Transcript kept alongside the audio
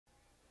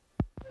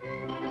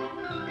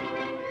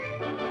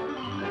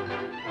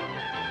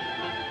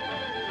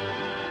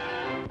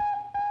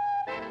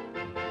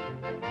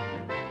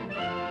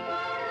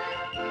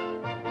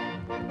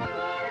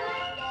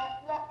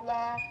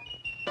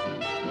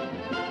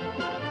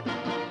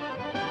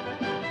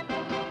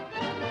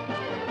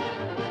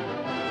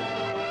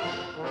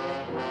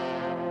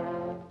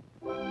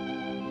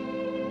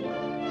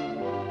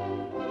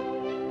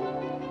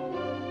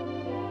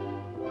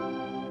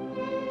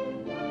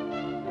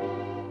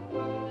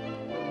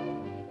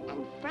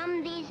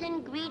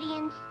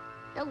ingredients,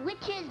 the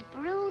witches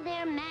brew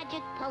their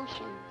magic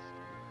potions.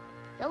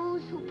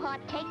 Those who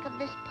partake of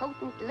this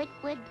potent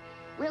liquid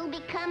will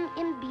become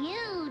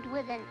imbued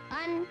with an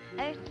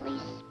unearthly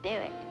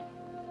spirit.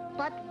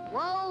 But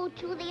woe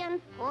to the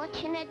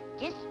unfortunate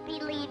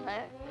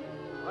disbeliever,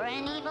 for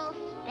an evil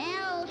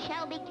spell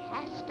shall be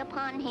cast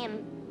upon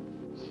him.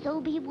 So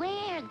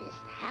beware this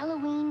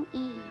Halloween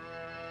Eve,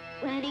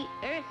 when the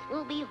earth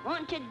will be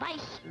haunted by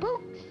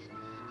spooks,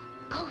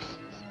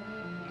 ghosts,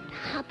 and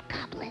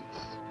hobgoblins.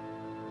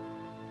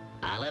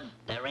 Olive,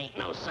 there ain't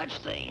no such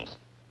things.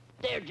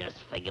 They're just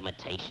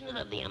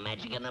figmentations of the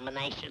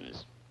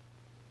imaginations.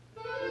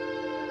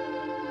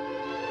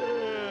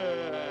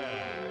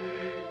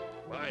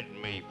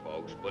 Pardon me,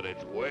 folks, but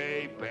it's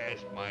way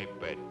past my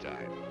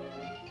bedtime.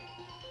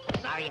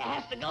 Sorry you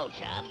has to go,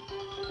 Chub.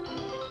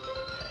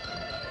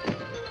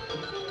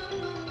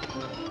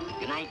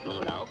 Good night,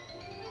 Bluto.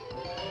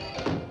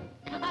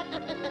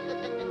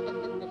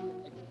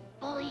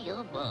 Boy,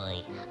 oh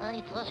boy,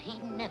 I thought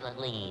he'd never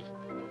leave.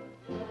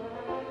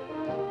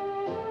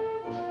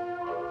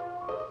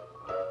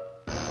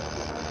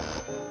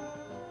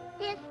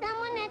 There's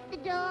someone at the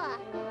door.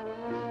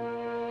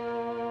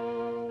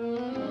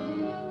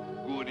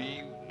 Good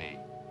evening.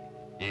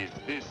 Is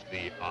this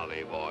the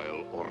olive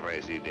oil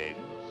residence?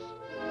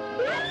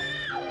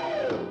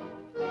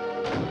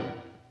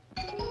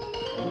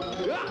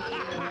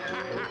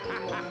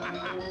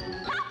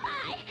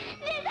 Popeye!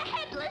 There's a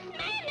headless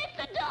man at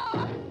the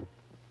door!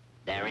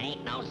 There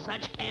ain't no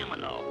such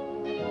camino.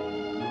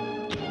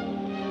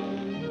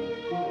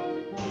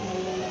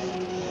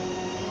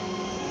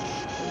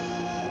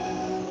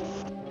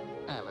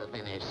 Olive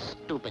and her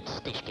stupid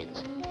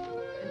stishkins.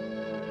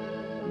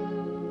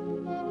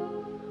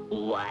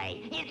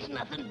 Why, it's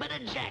nothing but a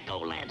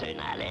jack-o'-lantern,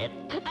 Olive.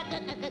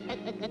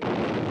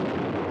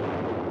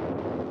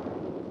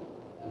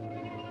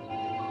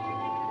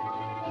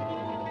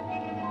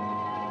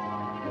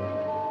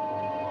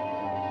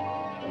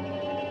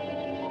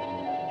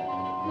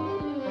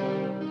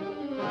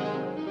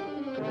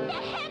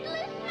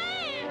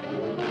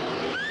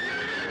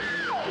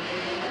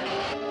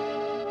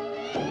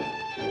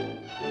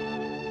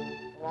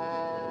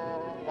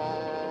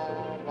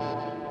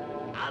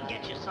 I'll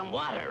get you some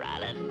water,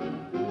 Olive.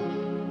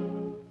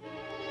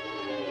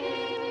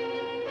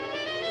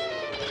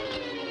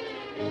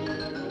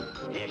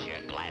 Here's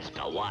your glass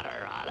of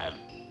water, Olive.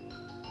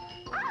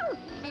 Oh,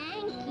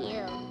 thank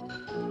you.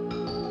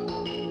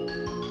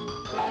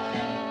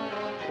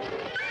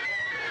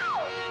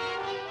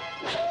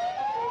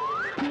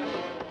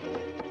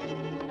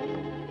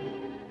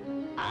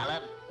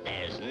 Olive,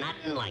 there's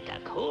nothing like a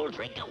cool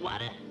drink of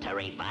water to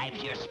revive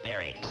your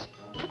spirits.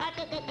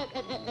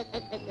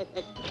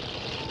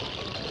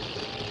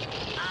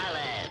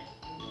 Olive!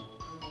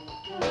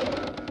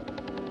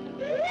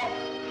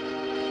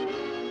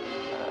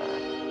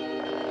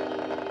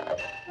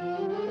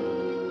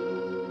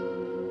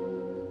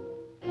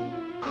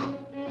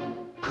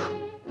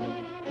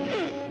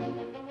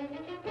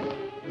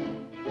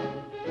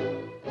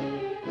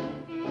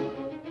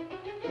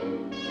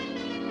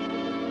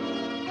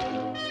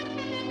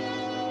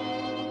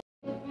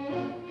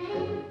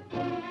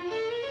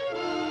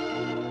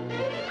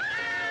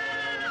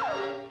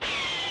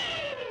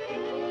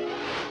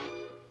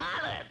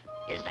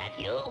 Is that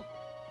you?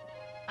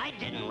 I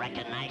didn't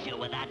recognize you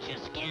without your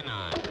skin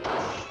on.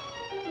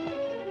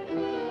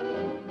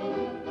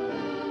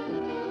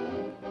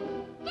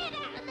 Get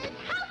out of this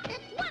house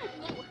at once,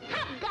 you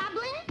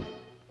hobgoblin!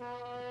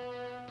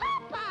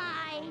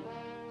 Popeye!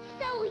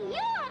 So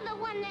you're the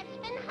one that's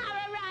been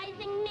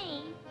horrorizing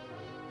me.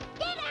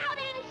 Get out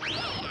and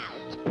stay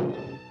out!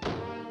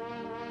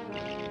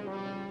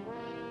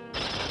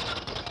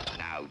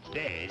 Now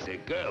there's a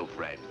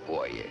girlfriend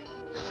for you.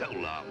 So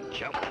long,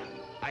 chump.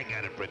 I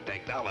gotta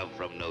protect Olive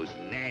from those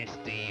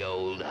nasty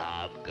old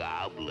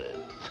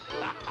hobgoblins.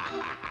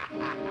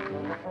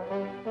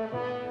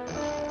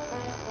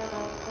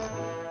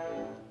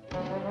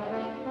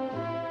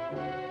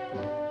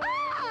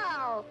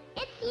 Oh!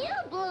 It's you,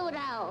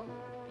 Bluto!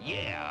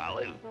 Yeah,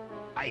 Olive.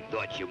 I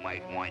thought you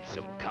might want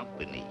some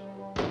company.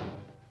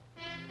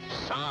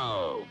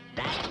 So,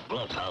 that's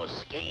Bluto's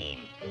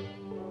scheme.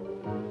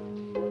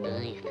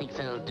 I think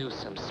I'll do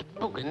some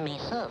spooking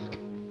myself.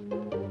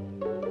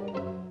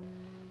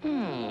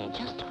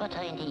 Just what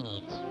I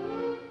need.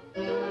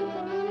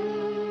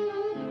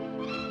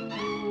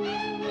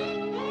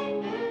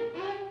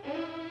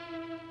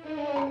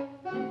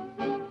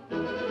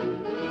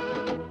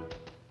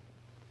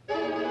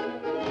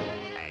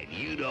 And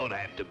you don't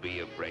have to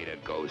be afraid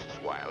of ghosts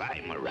while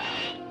I'm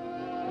around.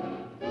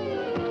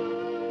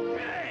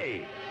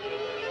 Hey!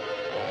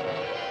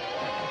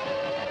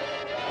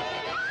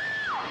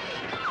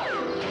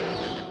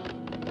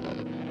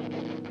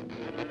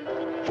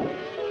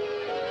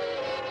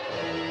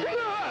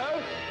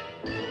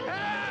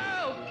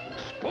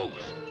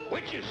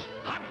 Witches!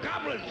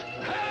 Hobgoblins!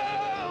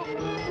 Help!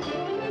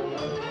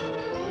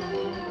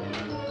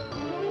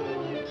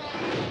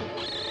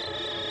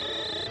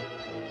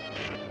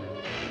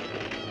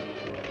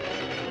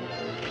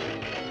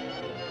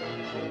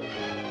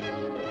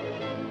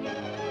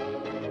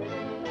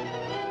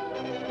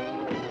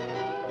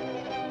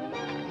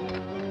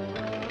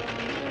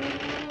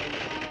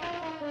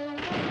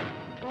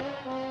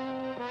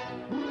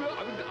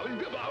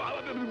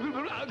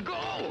 A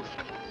ghost!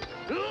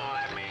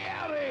 Let me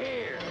out of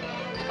here!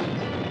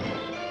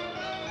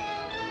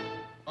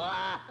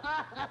 Popeye,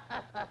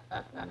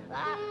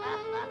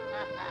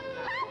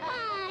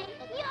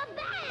 you're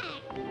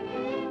back!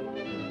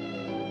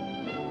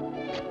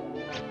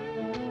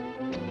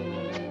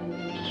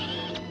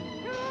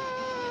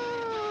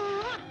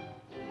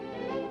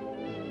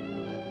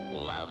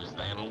 Loves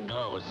them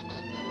ghosts.